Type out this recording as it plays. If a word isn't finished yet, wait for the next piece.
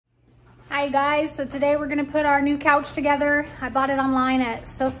Hi guys, so today we're gonna put our new couch together. I bought it online at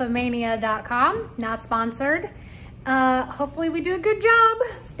sofamania.com, not sponsored. Hopefully we do a good job.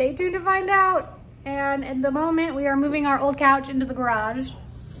 Stay tuned to find out. And at the moment we are moving our old couch into the garage.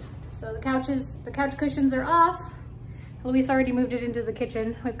 So the couch cushions are off. Luis already moved it into the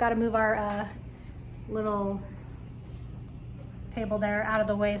kitchen. We've got to move our little table there out of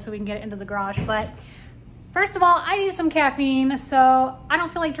the way so we can get it into the garage. But first of all, I need some caffeine, so I don't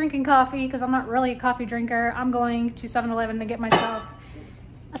feel like drinking coffee because I'm not really a coffee drinker. I'm going to 7-Eleven to get myself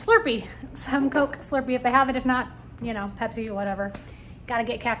a Slurpee, some Coke Slurpee if they have it. If not, you know, Pepsi or whatever. Gotta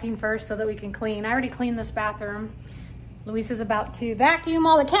get caffeine first so that we can clean. I already cleaned this bathroom. Luis is about to vacuum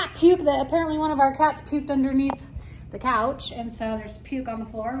all the cat puke that apparently one of our cats puked underneath the couch. And so there's puke on the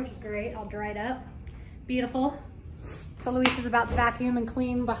floor, which is great. I'll dry it up. Beautiful. So Luis is about to vacuum and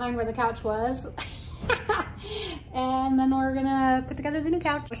clean behind where the couch was. And then we're gonna put together the new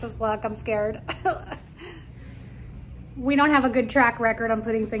couch. Wish us luck, I'm scared. We don't have a good track record on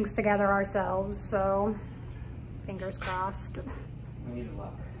putting things together ourselves, so fingers crossed. We need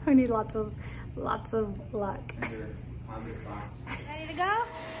luck. We need lots of luck. Positive thoughts. Ready to go?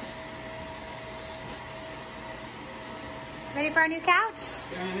 Ready for our new couch?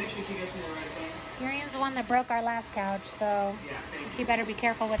 Yeah, make sure she gets me the right thing. Urian's the one that broke our last couch, so yeah, you better be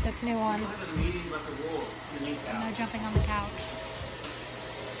careful with this new one. We'll have a meeting about the rules. The new couch. No jumping on the couch.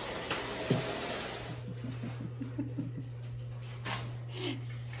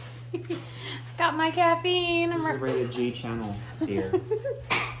 Got my caffeine. This is a rated G channel here.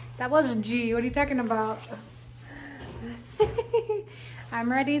 That was G. What are you talking about? I'm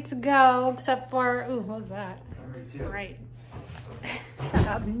ready to go, except for, ooh, what was that? Right. Shut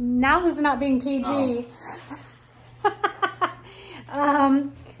up. Now who's not being PG? Oh.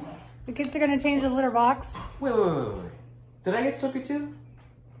 The kids are gonna change the litter box. Wait. Did I get Slurpee too?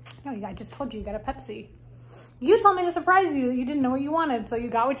 No, I just told you got a Pepsi. You told me to surprise you. You didn't know what you wanted, so you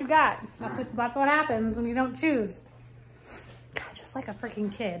got what you got. That's what happens when you don't choose. God, just like a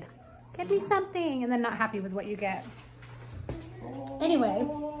freaking kid. Get me something, and then not happy with what you get. Anyway,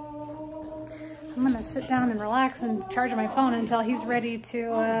 I'm gonna sit down and relax and charge my phone until he's ready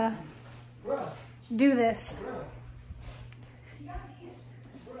to do this.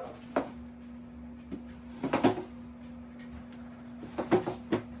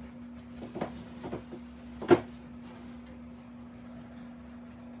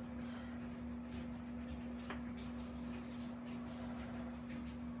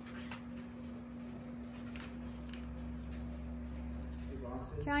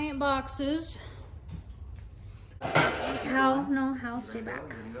 Giant boxes. Hal, no, Hal, stay back.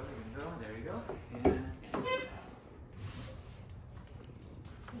 There you go. And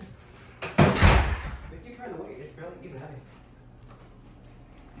with your kind of weight, it's barely even heavy.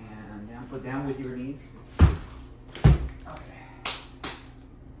 And down, put down with your knees. Okay.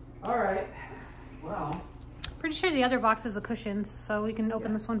 All right. Well. Pretty sure the other box is the cushions, so we can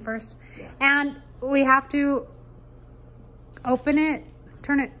open this one first. Yeah. And we have to open it,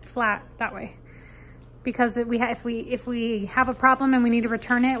 turn it flat that way, because if we have a problem and we need to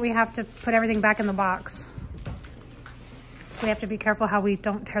return it, we have to put everything back in the box. So we have to be careful how we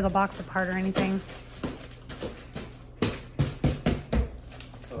don't tear the box apart or anything.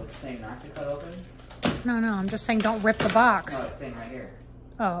 So it's saying not to cut open? No, I'm just saying don't rip the box. No, it's saying right here.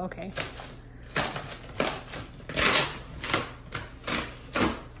 Oh, okay.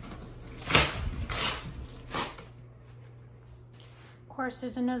 Of course,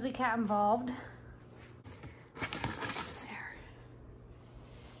 there's a nosy cat involved. There.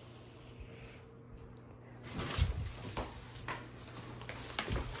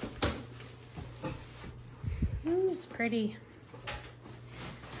 Ooh, it's pretty.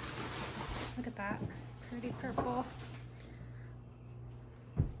 Look at that. Pretty purple.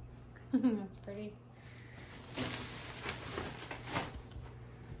 That's pretty.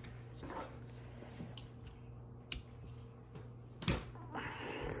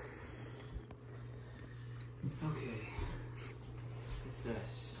 Okay. It's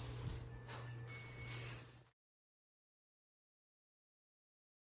this.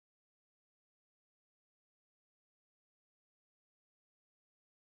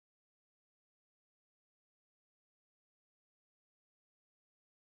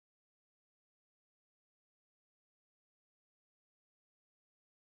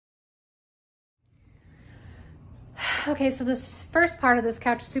 Okay, so this first part of this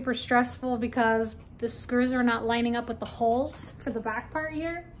couch is super stressful because the screws are not lining up with the holes for the back part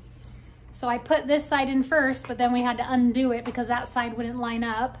here. So I put this side in first, but then we had to undo it because that side wouldn't line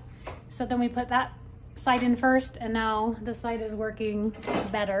up. So then we put that side in first, and now this side is working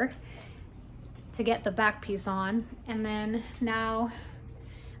better. to get the back piece on. And then now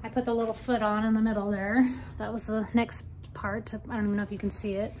I put the little foot on in the middle there. That was the next part. I don't even know if you can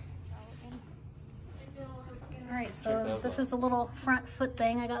see it. All right, so this is the little front foot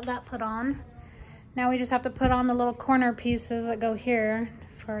thing. I got that put on. Now we just have to put on the little corner pieces that go here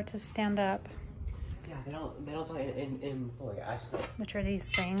for it to stand up. Yeah, they don't talk in oh yeah, I just like, which are these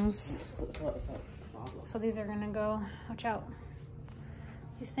things. it's not a problem. So these are gonna go, watch out.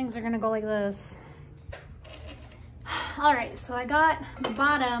 These things are gonna go like this. All right, so I got the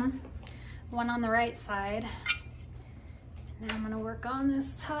bottom one on the right side. Now I'm gonna work on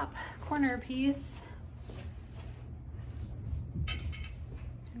this top corner piece.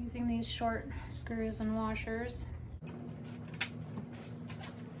 I'm using these short screws and washers.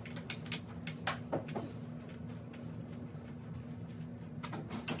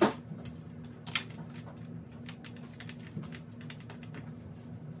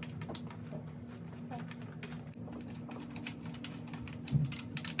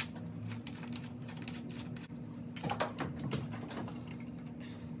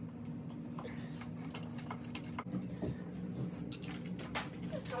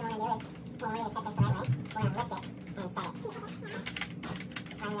 What we're going to do is, when we're ready to set this the right way, we're going to lift it and set it.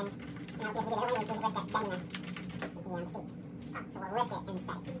 And then, you know, if we get it away, we can risk it bending the feet. So we'll lift it and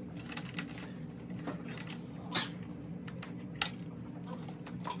set it.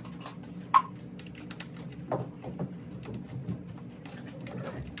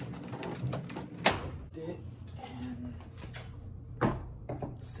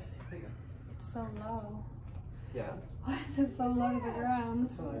 It's so low. Yeah. Why is it so low to the ground?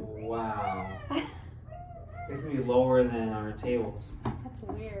 Wow. It's gonna be lower than our tables. That's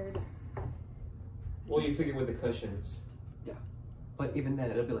weird. Well, you figure with the cushions. Yeah. But even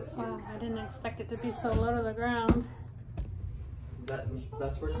then, it'll be like Wow, I didn't expect it to be so low to the ground.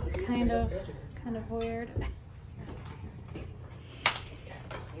 that's where It's kind of weird.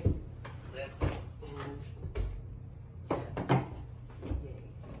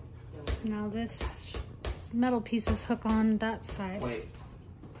 Now this metal pieces hook on that side.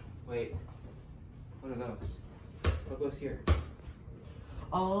 Wait. What are those? What goes here?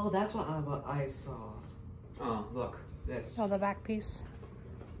 Oh, that's what I saw. Oh, look, this. Oh, the back piece.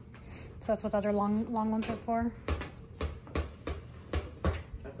 So that's what the other long ones are for.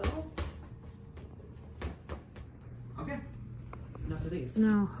 That's not us? Okay. Enough of these.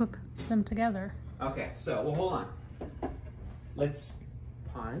 No, hook them together. Okay, so, well, hold on. Let's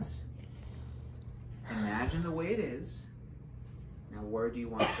pause. Imagine the way it is. Now, where do you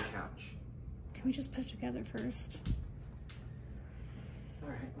want the couch? Can we just put it together first? All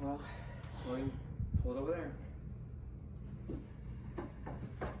right, well, we'll pull it over there.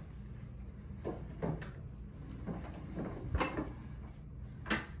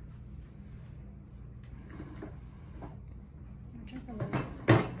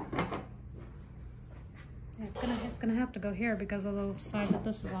 Yeah, it's gonna have to go here because of the side that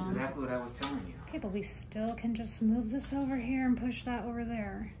this is That's on. exactly what I was telling you. Okay, but we still can just move this over here and push that over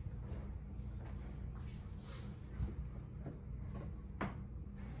there.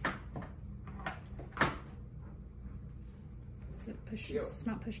 Is it pushed? Yep. It's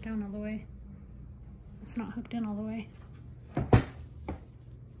not pushed down all the way. It's not hooked in all the way.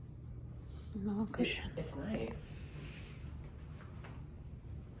 No cushion. It's nice.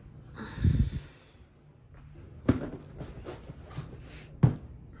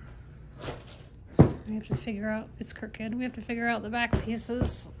 We have to figure out, it's crooked. We have to figure out the back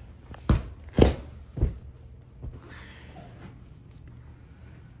pieces.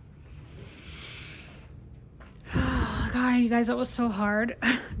 God, you guys, that was so hard.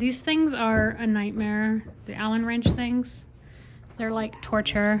 These things are a nightmare. The Allen wrench things. They're like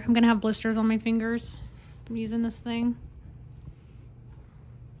torture. I'm gonna have blisters on my fingers from using this thing.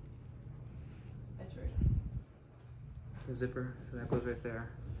 That's right. The zipper, so that goes right there.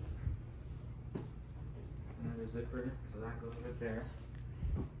 Another zipper, so that goes right there.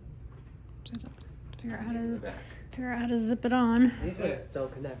 Just have to figure out how These are the to back. figure out how to zip it on. These ones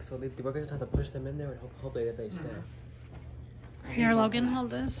don't connect, so we're going to have to push them in there and hopefully they stay. Here, Logan, hold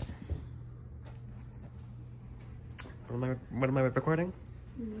this. What am I recording?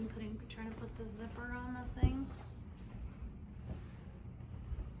 Trying to put the zipper on the thing.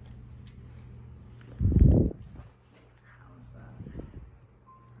 How is that?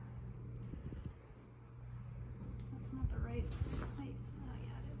 That's not the right height. Oh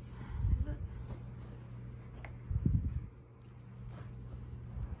yeah, it is. Is it?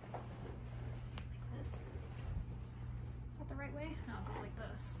 Like this? Is that the right way? No, it goes like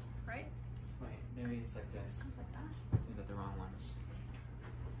this, right? Wait, maybe it's like this. It's like that. I think I got the wrong ones.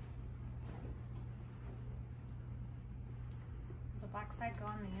 black side go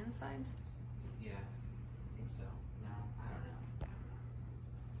on the inside? Yeah, I think so. No, I don't know.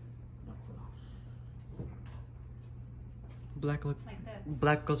 No clue. Black look. Like this.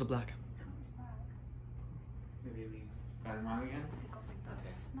 Black goes to black. How is that? Maybe we got it wrong again? It goes like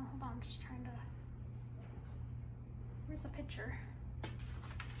this. No, hold on, I'm just trying to. Where's the picture? I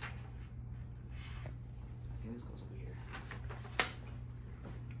think this goes over here.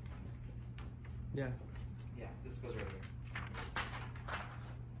 Yeah. Yeah, this goes right here.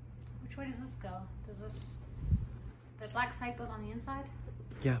 Which way does this go? Does this, the black side goes on the inside?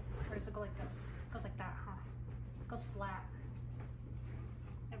 Yeah. Or does it go like this? It goes like that, huh? It goes flat.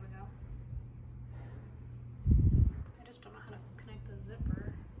 There we go. I just don't know how to connect the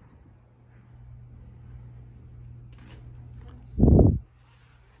zipper. This,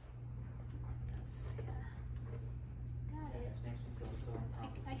 yeah. Got it. This makes me feel so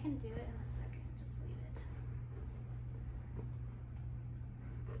uncomfortable. I can do it in a second. Just leave it.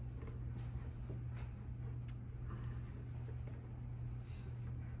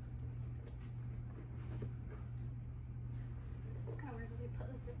 It's kind of weird that they put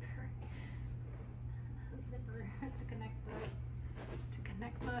a zipper to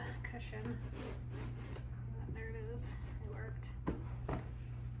connect the cushion. There it is. It worked.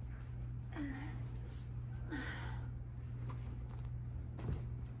 And then this.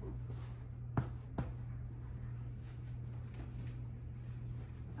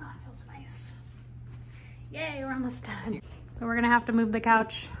 Oh, it feels nice. Yay, we're almost done. So we're gonna have to move the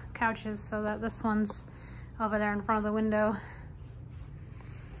couches so that this one's over there in front of the window.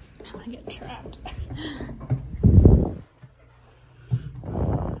 I'm gonna get trapped.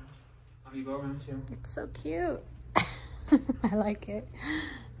 Amigo room too. It's so cute. I like it.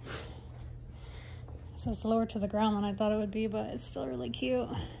 So it's lower to the ground than I thought it would be, but it's still really cute.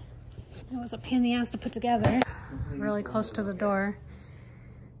 It was a pain in the ass to put together. Really close to the door.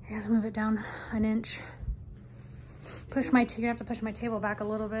 I have to move it down an inch. You have to push my table back a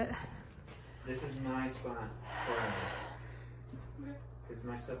little bit. This is my spot because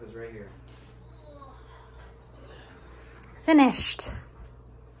my stuff is right here. Finished.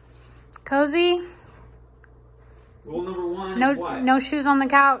 Cozy. Rule number one is what? No shoes on the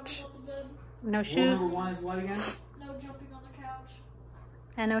couch. No shoes. Rule number one is what again? No jumping on the couch.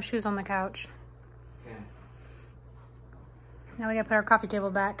 And no shoes on the couch. Okay. Now we gotta put our coffee table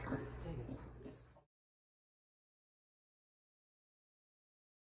back.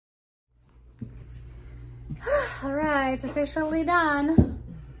 All right, it's officially done.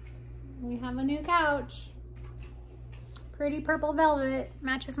 We have a new couch. Pretty purple velvet,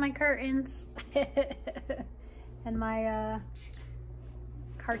 matches my curtains. And my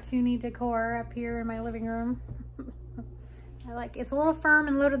cartoony decor up here in my living room. I like it's a little firm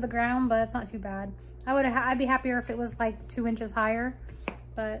and low to the ground, but it's not too bad. I'd be happier if it was like 2 inches higher,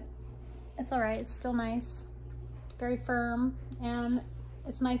 but it's all right. It's still nice, very firm, and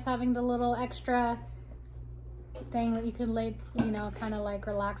it's nice having the little extra thing that you can lay, you know, kind of like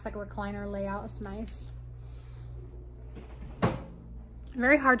relax, like a recliner layout. It's nice.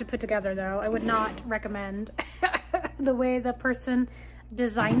 Very hard to put together though. I would not recommend the way the person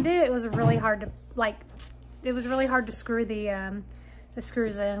designed it. It was really hard to screw the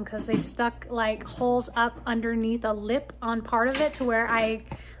screws in because they stuck like holes up underneath a lip on part of it to where I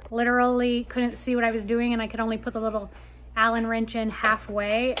literally couldn't see what I was doing, and I could only put the little Allen wrench in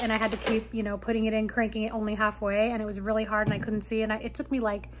halfway, and I had to keep, you know, putting it in, cranking it only halfway, and it was really hard and I couldn't see, and it took me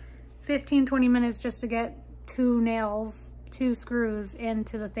like 15-20 minutes just to get 2 screws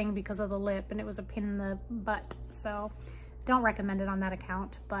into the thing because of the lip, and it was a pain in the butt. So don't recommend it on that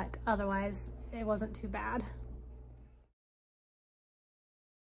account, but otherwise it wasn't too bad.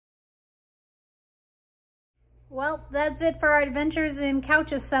 Well, that's it for our adventures in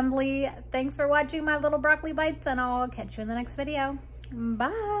couch assembly. Thanks for watching my little broccoli bites, and I'll catch you in the next video. Bye.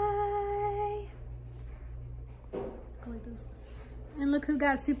 Go like this. And look who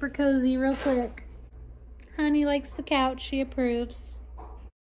got super cozy real quick. Honey likes the couch. She approves.